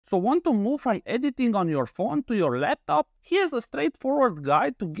So want to move from editing on your phone to your laptop? Here's a straightforward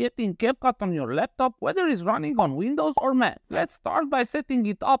guide to getting CapCut on your laptop, whether it's running on Windows or Mac. Let's start by setting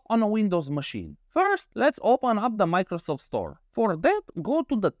it up on a Windows machine. First, let's open up the Microsoft Store. For that, go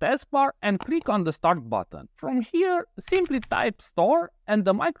to the taskbar and click on the Start button. From here, simply type Store and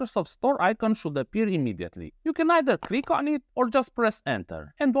the Microsoft Store icon should appear immediately. You can either click on it or just press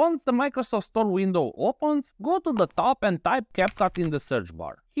Enter. And once the Microsoft Store window opens, go to the top and type CapCut in the search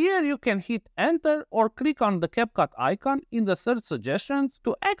bar. Here you can hit Enter or click on the CapCut icon in the search suggestions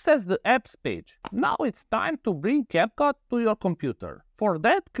to access the apps page. Now it's time to bring CapCut to your computer. For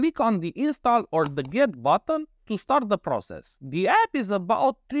that, click on the Install or the Get button to start the process. The app is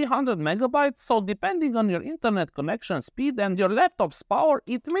about 300 megabytes, so depending on your internet connection speed and your laptop's power,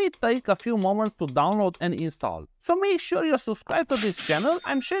 it may take a few moments to download and install. So make sure you're subscribed to this channel.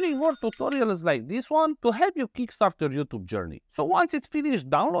 I'm sharing more tutorials like this one to help you kickstart your YouTube journey. So once it's finished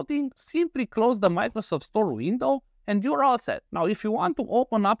downloading, simply close the Microsoft Store window and you're all set. Now if you want to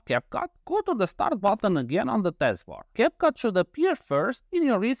open up CapCut, go to the Start button again on the taskbar. CapCut should appear first in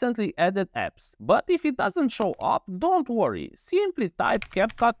your recently added apps. But if it doesn't show up, don't worry. Simply type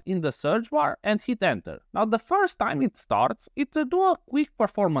CapCut in the search bar and hit Enter. Now the first time it starts, it will do a quick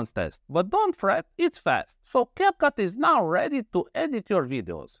performance test. But don't fret, it's fast. So CapCut is now ready to edit your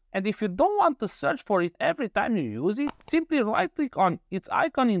videos. And if you don't want to search for it every time you use it, simply right click on its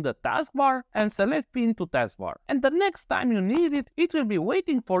icon in the taskbar and select Pin to Taskbar. And the next time you need it, it will be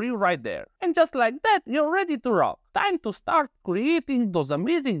waiting for you right there. And just like that, you're ready to rock. Time to start creating those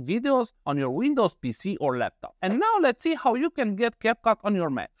amazing videos on your Windows PC or laptop. And now let's see how you can get CapCut on your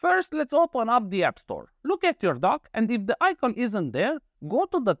Mac. First, let's open up the App Store. Look at your dock, and if the icon isn't there, go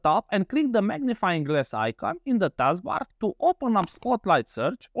to the top and click the magnifying glass icon in the taskbar to open up Spotlight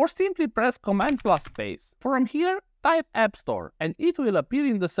Search, or simply press Command plus Space. From here, type App Store and it will appear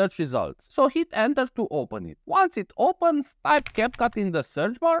in the search results. So hit Enter to open it. Once it opens, type CapCut in the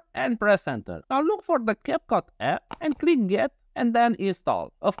search bar and press Enter. Now look for the CapCut app and click Get and then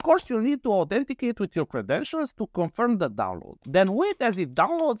Install. Of course, you'll need to authenticate with your credentials to confirm the download. Then wait as it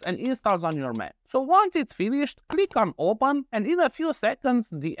downloads and installs on your Mac. So once it's finished, click on Open and in a few seconds,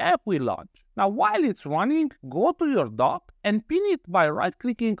 the app will launch. Now while it's running, go to your dock and pin it by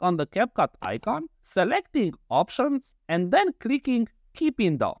right-clicking on the CapCut icon, selecting Options, and then clicking Keep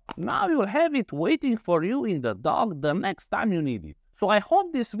in Dock. Now you'll have it waiting for you in the dock the next time you need it. So I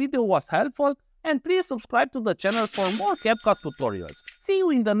hope this video was helpful, and please subscribe to the channel for more CapCut tutorials. See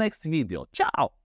you in the next video. Ciao!